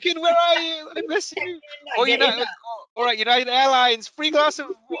 rubber chicken, where are you? I miss you. I Or get in all right, United Airlines, free glass of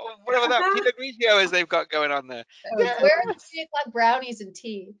whatever that Pinot Grigio is they've got going on there. Where are the 3 o'clock brownies and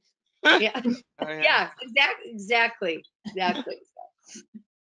tea? yeah, Oh, yeah. yeah, exactly.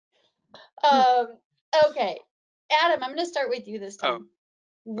 Um, okay. Adam, I'm going to start with you this Oh, time. okay.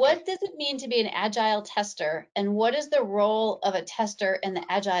 What does it mean to be an agile tester, and what is the role of a tester in the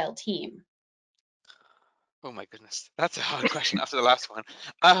agile team? Oh my goodness, that's a hard question after the last one.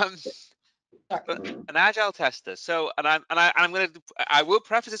 Um, but Sorry. an agile tester. So, I will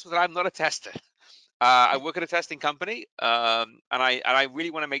preface this with that I'm not a tester. I work at a testing company, and I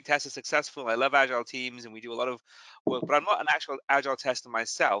really want to make testers successful. I love agile teams, and we do a lot of work. But I'm not an actual agile tester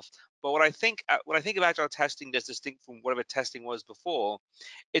myself. But what I think of agile testing that's distinct from whatever testing was before,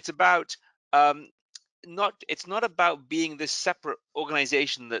 it's about it's not about being this separate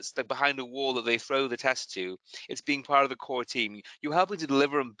organization that's like behind a wall that they throw the test to. It's being part of the core team. You're helping to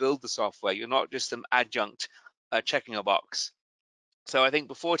deliver and build the software. You're not just some adjunct checking a box. So I think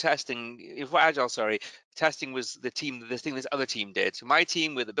before Agile, sorry, testing was the thing this other team did. So my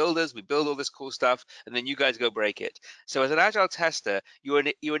team, we're the builders, we build all this cool stuff, and then you guys go break it. So as an Agile tester, you're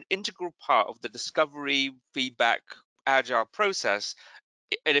an integral part of the discovery, feedback, Agile process.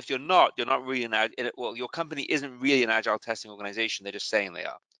 And if you're not really your company isn't really an Agile testing organization. They're just saying they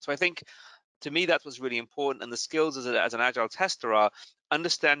are. So I think to me, that's what's really important. And the skills as an Agile tester are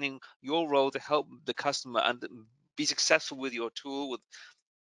understanding your role to help the customer and be successful with your tool.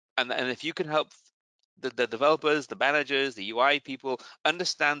 And if you can help the developers, the managers, the UI people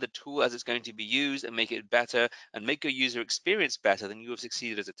understand the tool as it's going to be used and make it better and make your user experience better, then you have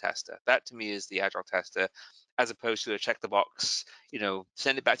succeeded as a tester. That to me is the Agile tester, as opposed to a check the box,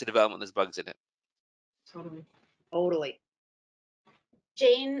 send it back to development, there's bugs in it. Totally.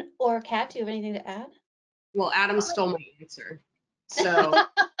 Jane or Kat, do you have anything to add? Well, Adam stole my answer. So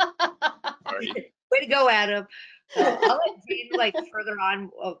Sorry. Way to go, Adam. I'll let Jane further on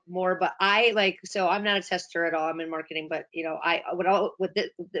more, but I'm not a tester at all. I'm in marketing, but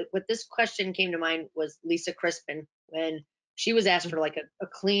what this question came to mind was Lisa Crispin when she was asked for a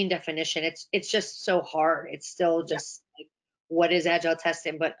clean definition. It's just so hard. It's still just what is agile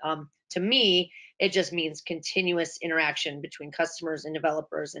testing? But to me, it just means continuous interaction between customers and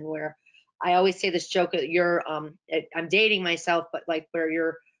developers, and where I always say this joke that I'm dating myself, but where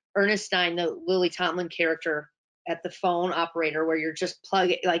you're Ernestine, the Lily Tomlin character at the phone operator, where you're just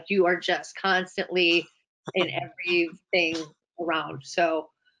plugging, you are just constantly in everything around. So,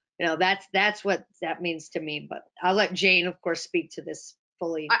 that's what that means to me. But I'll let Jane, of course, speak to this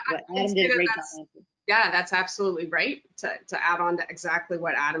fully. But Adam did a great job. Yeah, that's absolutely right. To add on to exactly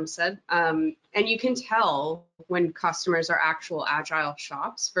what Adam said, and you can tell when customers are actual agile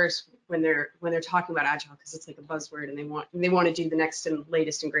shops versus when they're talking about agile, because it's like a buzzword and they want to do the next and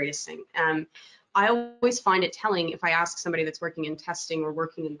latest and greatest thing. I always find it telling if I ask somebody that's working in testing or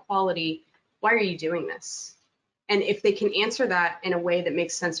working in quality, why are you doing this? And if they can answer that in a way that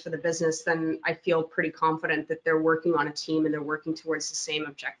makes sense for the business, then I feel pretty confident that they're working on a team and they're working towards the same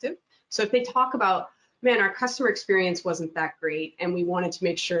objective. So if they talk about, man, our customer experience wasn't that great and we wanted to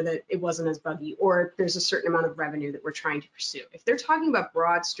make sure that it wasn't as buggy, or there's a certain amount of revenue that we're trying to pursue. If they're talking about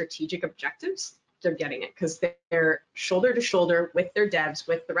broad strategic objectives, they're getting it, because they're shoulder to shoulder with their devs,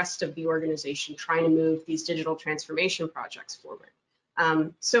 with the rest of the organization, trying to move these digital transformation projects forward.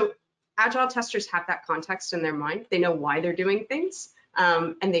 So Agile testers have that context in their mind. They know why they're doing things,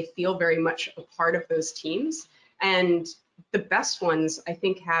 and they feel very much a part of those teams. And the best ones, I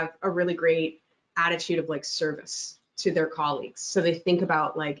think, have a really great attitude of like service to their colleagues. So they think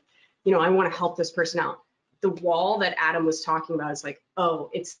about like, you know, I want to help this person out. The wall that Adam was talking about is like, oh,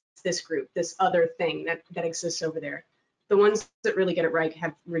 it's this group, this other thing that exists over there. The ones that really get it right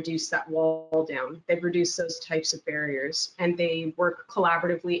have reduced that wall down. They've reduced those types of barriers, and they work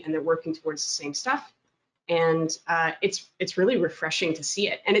collaboratively, and they're working towards the same stuff. And it's really refreshing to see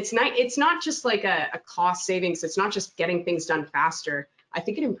it. And it's not just like a cost savings. It's not just getting things done faster. I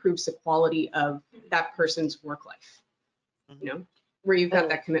think it improves the quality of that person's work life. You know, where you've got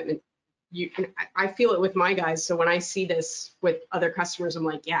that commitment. I feel it with my guys. So when I see this with other customers, I'm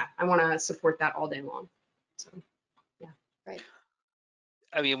like, yeah, I want to support that all day long. So, yeah. Right.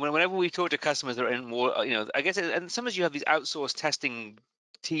 I mean, whenever we talk to customers that are in more, you know, I guess, and sometimes you have these outsourced testing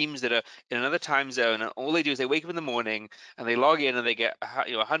teams that are in another time zone, and all they do is they wake up in the morning and they log in and they get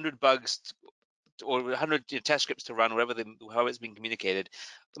 100 bugs or 100 test scripts to run, however it's being communicated.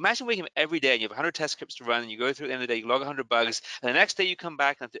 Imagine waking up every day and you have 100 test scripts to run, and you go through at the end of the day, you log 100 bugs, and the next day you come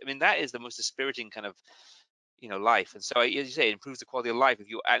back. And I mean, that is the most dispiriting kind of, you know, life. And so, as you say, it improves the quality of life if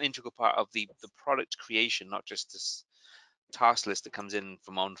you're an integral part of the product creation, not just this task list that comes in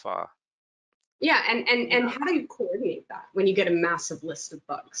from on far. Yeah, and how do you coordinate that when you get a massive list of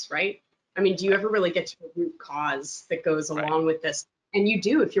bugs, right? I mean, do you ever really get to a root cause that goes along with this? And you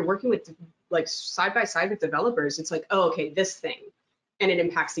do, if you're working with like side by side with developers, it's like, oh, okay, this thing, and it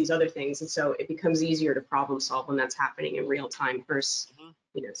impacts these other things, and so it becomes easier to problem solve when that's happening in real time versus,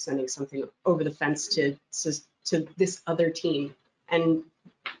 you know, sending something over the fence to this other team. And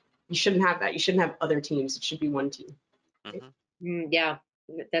you shouldn't have that. You shouldn't have other teams. It should be one team. Right? Yeah,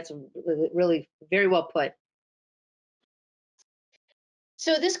 that's really very well put.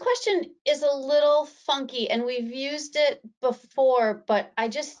 So this question is a little funky, and we've used it before, but I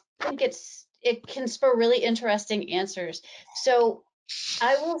just think it can spur really interesting answers. So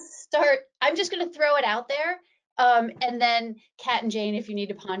I will start. I'm just going to throw it out there, and then Kat and Jane, if you need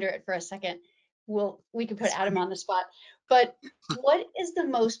to ponder it for a second, we can put Adam on the spot. But what is the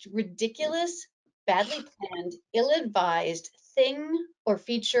most ridiculous, badly planned, ill-advised thing or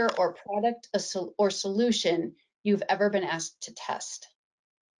feature or product or solution you've ever been asked to test?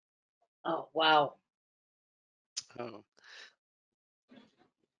 Oh, wow. Oh.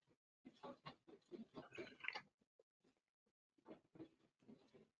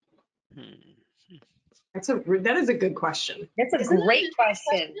 That is a good question. That's a Isn't that great a good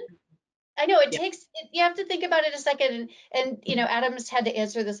question. I know it Yeah. takes, you have to think about it a second, and you know, Adam's had to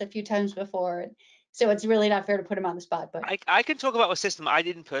answer this a few times before, so it's really not fair to put him on the spot, but I can talk about a system I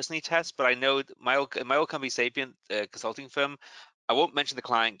didn't personally test, but I know my old company, Sapient consulting firm. I won't mention the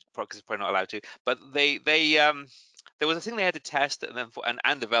client because it's probably not allowed to, but there was a thing they had to test and then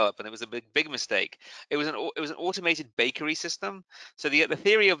and develop, and it was a big mistake. It was an automated bakery system. So the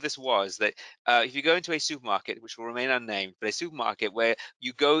theory of this was that if you go into a supermarket, which will remain unnamed, but a supermarket where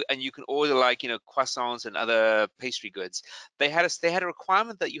you go and you can order, like, you know, croissants and other pastry goods, they had a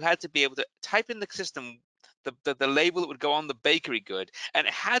requirement that you had to be able to type in the system the label that would go on the bakery good, and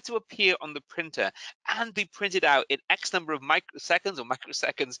it had to appear on the printer and be printed out in X number of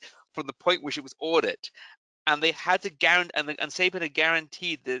microseconds from the point which it was ordered. And they had to guarantee, and Sapient had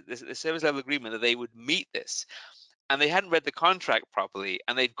guaranteed the service level agreement that they would meet this. And they hadn't read the contract properly,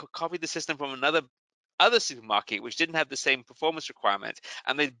 and they'd copied the system from other supermarket which didn't have the same performance requirement,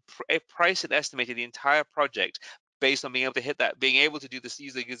 and they priced and estimated the entire project based on being able to hit that, being able to do this,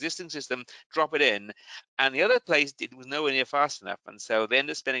 use the existing system, drop it in, and the other place was nowhere near fast enough, and so they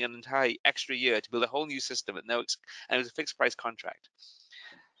ended up spending an entire extra year to build a whole new system and it was a fixed price contract.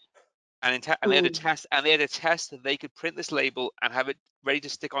 And they had to test that they could print this label and have it ready to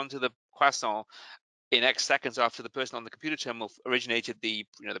stick onto the croissant in X seconds after the person on the computer terminal originated the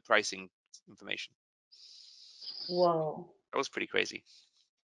pricing information. whoa. That was pretty crazy.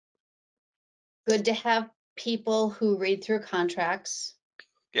 Good to have people who read through contracts.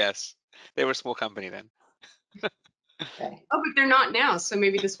 Yes, they were a small company then. Okay. Oh, but they're not now, so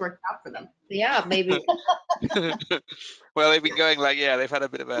maybe this worked out for them. Yeah, maybe. Well, they've been going they've had a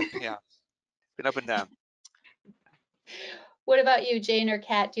bit of been up and down. What about you, Jane or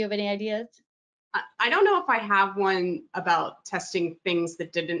Kat? Do you have any ideas? I don't know if I have one about testing things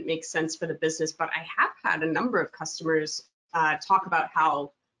that didn't make sense for the business, but I have had a number of customers talk about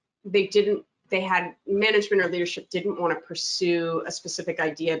how they didn't they had management or leadership didn't want to pursue a specific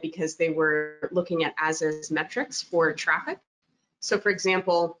idea because they were looking at as metrics for traffic. So for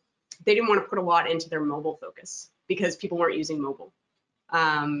example, they didn't want to put a lot into their mobile focus because people weren't using mobile.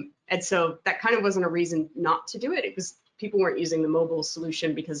 And so that kind of wasn't a reason not to do it. It was people weren't using the mobile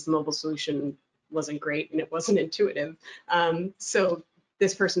solution because the mobile solution wasn't great and it wasn't intuitive. So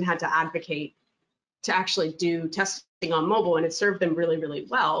this person had to advocate to actually do testing on mobile, and it served them really, really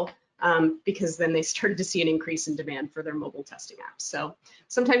well, because then they started to see an increase in demand for their mobile testing apps. So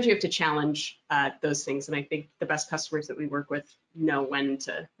sometimes you have to challenge those things, and I think the best customers that we work with know when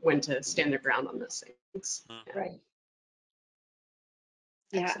to stand their ground on those things. Mm. Right.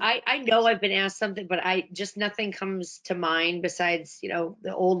 Yeah, Excellent. I know I've been asked something, but I just nothing comes to mind besides,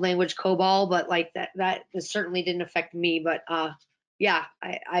 the old language COBOL, but like that certainly didn't affect me. But yeah,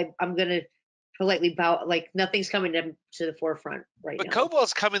 I'm gonna politely bow, like nothing's coming to the forefront right But now.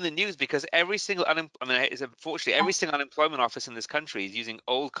 COBOL's come in the news because every single unfortunately every single unemployment office in this country is using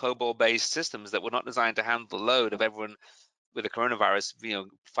old COBOL-based systems that were not designed to handle the load of everyone with the coronavirus,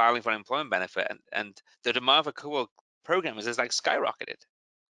 filing for unemployment benefit, and the demand for COBOL programmers is like skyrocketed.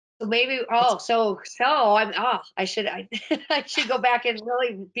 So maybe I should I should go back and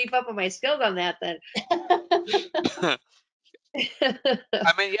really beef up on my skills on that then.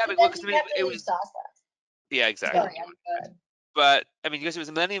 I mean, yeah, But then because you have to it leave was, sauce yeah, left. exactly. Sorry, I'm good. But I mean, because it was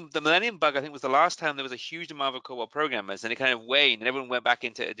the Millennium Bug, I think was the last time there was a huge demand for COBOL programmers, and it kind of waned, and everyone went back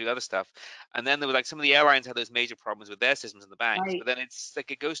into do other stuff. And then there were like some of the airlines had those major problems with their systems and the banks. Right. But then it's like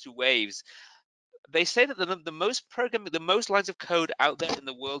it goes through waves. They say that the most lines of code out there in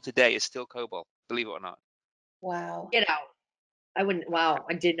the world today is still COBOL, believe it or not. Wow. Get out. I wouldn't. Wow,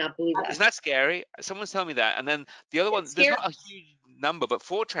 I did not believe that. Isn't that scary? Someone's telling me that. And then the other one, It's there's scary. not a huge number, but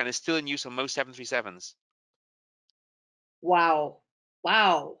Fortran is still in use on most 737s. Wow.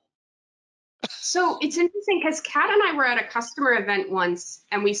 Wow. So it's interesting because Kat and I were at a customer event once,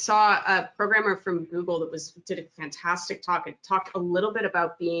 and we saw a programmer from Google that did a fantastic talk. It talked a little bit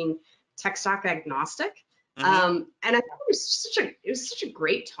about being tech stack agnostic, and I thought it was such a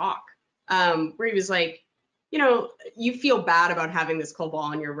great talk, where he was like, you feel bad about having this COBOL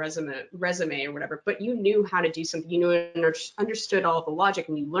on your resume or whatever, but you knew how to do something. You knew and understood all of the logic,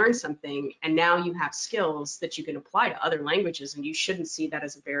 and you learned something, and now you have skills that you can apply to other languages, and you shouldn't see that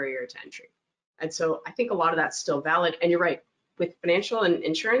as a barrier to entry. And so I think a lot of that's still valid. And you're right, with financial and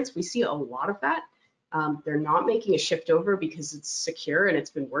insurance, we see a lot of that. They're not making a shift over because it's secure and it's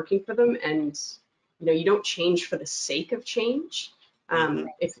been working for them. And you don't change for the sake of change.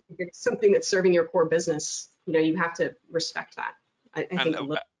 If it's something that's serving your core business, you have to respect that. I think a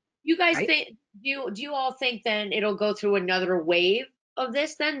little, You guys right? think? Do you all think then it'll go through another wave of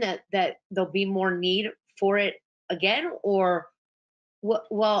this? Then that there'll be more need for it again, or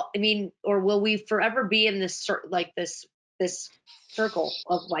well, I mean, or will we forever be in this this circle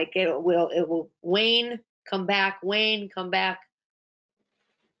of like it will wane, come back, wane, come back?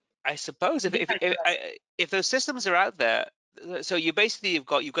 I suppose if those systems are out there, so you've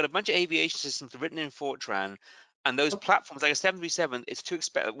got a bunch of aviation systems written in Fortran, and those platforms like a 737, it's too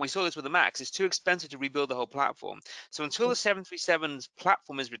expensive. We saw this with the Max. It's too expensive to rebuild the whole platform. So until the 737's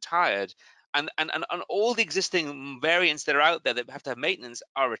platform is retired, and all the existing variants that are out there that have to have maintenance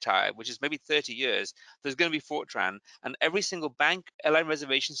are retired, which is maybe 30 years, there's going to be Fortran, and every single bank, airline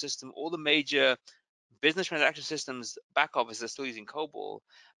reservation system, all the major business transaction systems back office are still using COBOL,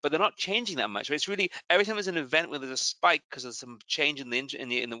 but they're not changing that much. It's really every time there's an event where there's a spike because of some change in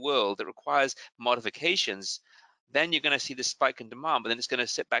the world that requires modifications, then you're going to see the spike in demand, but then it's going to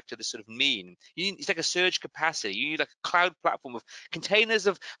sit back to the sort of mean. It's like a surge capacity. You need like a cloud platform of containers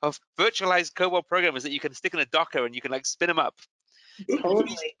of virtualized COBOL programmers that you can stick in a Docker and you can like spin them up.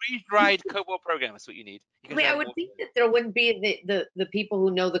 Totally. Freeze-dried COBOL program is what you need. I mean, I would think that there wouldn't be the people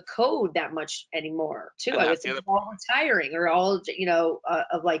who know the code that much anymore, too. And I would that's the think other they're all retiring or all,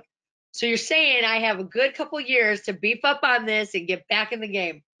 of like. So you're saying I have a good couple years to beef up on this and get back in the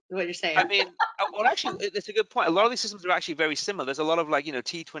game. Is what you're saying? I mean, well, actually, it's a good point. A lot of these systems are actually very similar. There's a lot of like,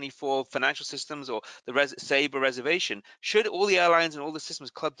 T24 financial systems or the Sabre reservation. Should all the airlines and all the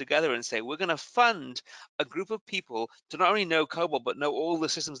systems club together and say, we're going to fund a group of people to not only know COBOL, but know all the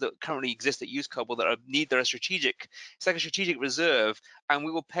systems that currently exist that use COBOL that are strategic. It's like a strategic reserve, and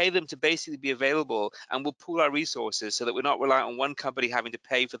we will pay them to basically be available, and we'll pool our resources so that we're not reliant on one company having to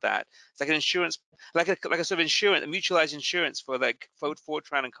pay for that. It's like an insurance, like a sort of insurance, a mutualized insurance for like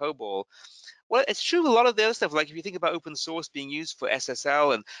Fortran and COBOL. Well, it's true. A lot of the other stuff, like if you think about open source being used for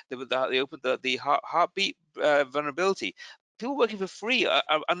SSL and the heartbeat vulnerability, people working for free are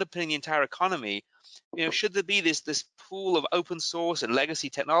underpinning the entire economy. Should there be this pool of open source and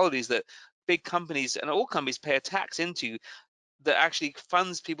legacy technologies that big companies and all companies pay a tax into that actually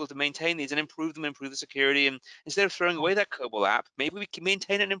funds people to maintain these and improve them, improve the security. And instead of throwing away that COBOL app, maybe we can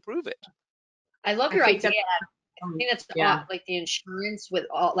maintain and improve it. I love I your think idea. that, I think that's yeah. like the insurance with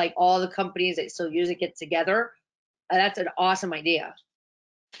all the companies that still use it get together. That's an awesome idea.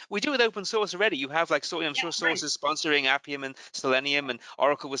 We do it with open source already. You have like, so I'm sure Source is sponsoring Appium and Selenium, and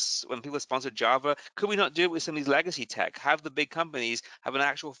Oracle was when people sponsored Java. Could we not do it with some of these legacy tech? Have the big companies have an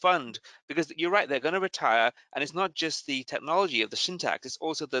actual fund? Because you're right, they're going to retire, and it's not just the technology of the syntax; it's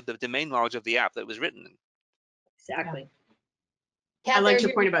also the domain knowledge of the app that was written. Exactly. Kat, I liked there's your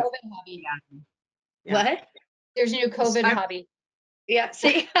your point new about COVID hobby. Yeah. What? There's your new COVID hobby. Yeah.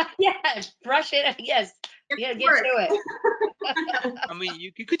 See. Yeah. Brush it. Yes. Yeah. Get to it. I mean,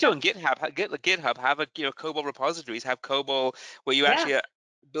 you could do on GitHub, have a COBOL repositories, have COBOL where you actually are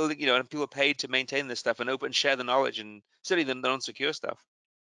building, and people are paid to maintain this stuff and open share the knowledge, and certainly the non-secure stuff.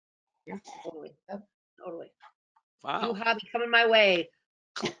 Yeah. Totally. Totally. New Wow. hobby coming my way.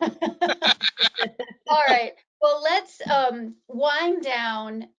 All right. Well, let's wind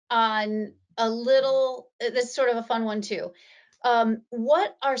down on a little, this is sort of a fun one too.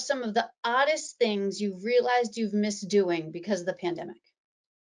 What are some of the oddest things you've realized you've missed doing because of the pandemic?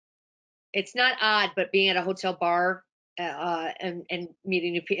 It's not odd, but being at a hotel bar and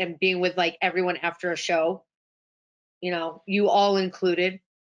meeting new people and being with like everyone after a show, you all included.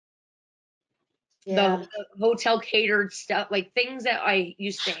 Yeah, The hotel catered stuff, like things that I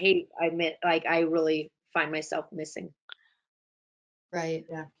used to hate, I really find myself missing. right.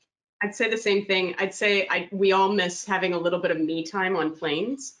 Yeah. I'd say the same thing. I'd say we all miss having a little bit of me time on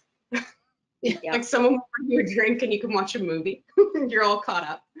planes. Yeah. Like someone will bring you a drink and you can watch a movie. You're all caught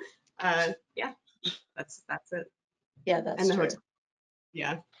up. Yeah, that's it. Yeah, that's And the true. hotel.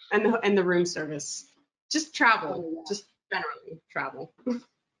 Yeah, and the room service. Just travel. Oh, yeah. Just generally travel.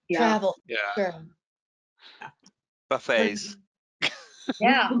 Yeah. Travel. Yeah. Sure. Buffets.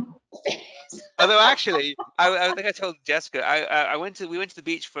 Yeah. Although actually, I think I told Jessica, we went to the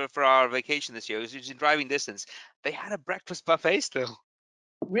beach for our vacation this year. It was in driving distance. They had a breakfast buffet still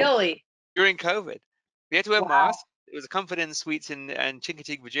Really? during COVID. We had to wear Wow. masks. It was a Comfort Inn Suites in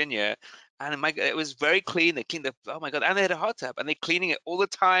Chincoteague, Virginia, and it was very clean. They cleaned oh my god, and they had a hot tub, and they cleaning it all the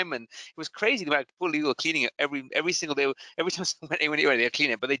time, and it was crazy. The amount of people were cleaning it every single day. Every time someone went anywhere, they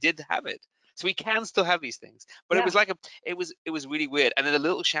clean it, but they did have it, so we can still have these things. But it Yeah. was like it was really weird. And then the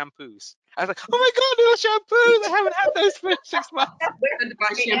little shampoos. I was like, oh my god, little shampoos! I haven't had those for 6 months. Had to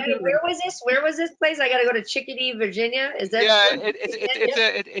buy shampoo. Where was this? Where was this place? I got to go to Chickadee, Virginia. Is that? Yeah, where-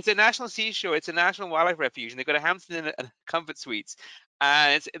 it's a national seashore. It's a national wildlife refuge, and they've got a Hampton and a Comfort Suites,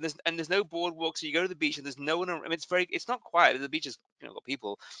 and there's no boardwalk, so you go to the beach and there's no one. I mean, it's not quiet. The beach is got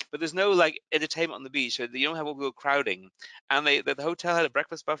people, but there's no like entertainment on the beach, so you don't have all people crowding. And the hotel had a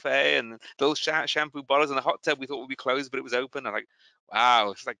breakfast buffet and little shampoo bottles and a hot tub we thought would be closed, but it was open. I'm like, wow,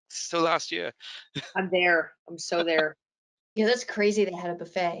 it's like still last year. I'm there. I'm so there. Yeah, that's crazy they had a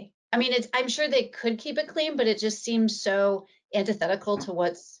buffet. I mean, I'm sure they could keep it clean, but it just seems so antithetical to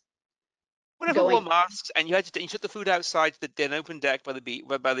what's Whenever wore going. masks, and you took the food outside to an open deck by the beach,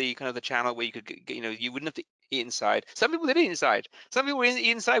 by the kind of the channel where you could you wouldn't have to eat inside. Some people did eat inside. Some people were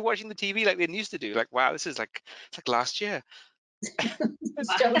inside watching the TV like they used to do. Like, wow, this is like it's like last year.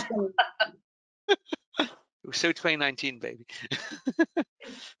 It's so true. It was so 2019, baby.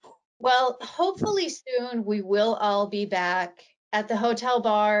 Well, hopefully soon we will all be back at the hotel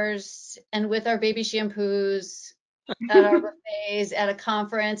bars and with our baby shampoos, at our buffets, at a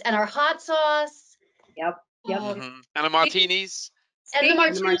conference, and our hot sauce, Yep. Yep. um, And the martinis. and the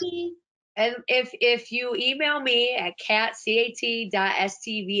Speaking martini. And if you email me at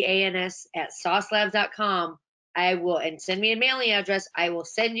cat.stvans@saucelabs.com, I will, and send me a mailing address, I will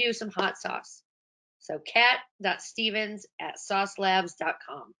send you some hot sauce. So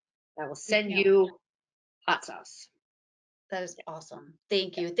cat.stevens@saucelabs.com. I will send you hot sauce. That is awesome.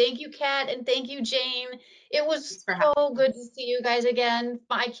 Thank you. Thank you, Kat, and thank you, Jane. It was Thanks for having so good to see you guys again.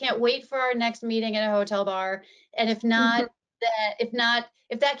 I can't wait for our next meeting at a hotel bar. And if not, if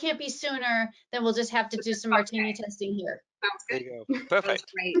that can't be sooner, then we'll just have to do some martini testing here. Sounds There good. you go. That was Perfect.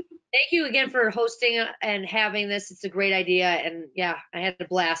 great. Thank you again for hosting and having this. It's a great idea. And yeah, I had a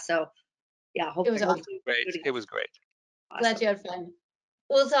blast. So yeah, It was awesome. Great. It was great. Glad Awesome. you had fun.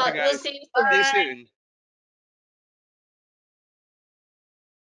 We'll Bye, talk. We'll guys. see you See you soon. soon.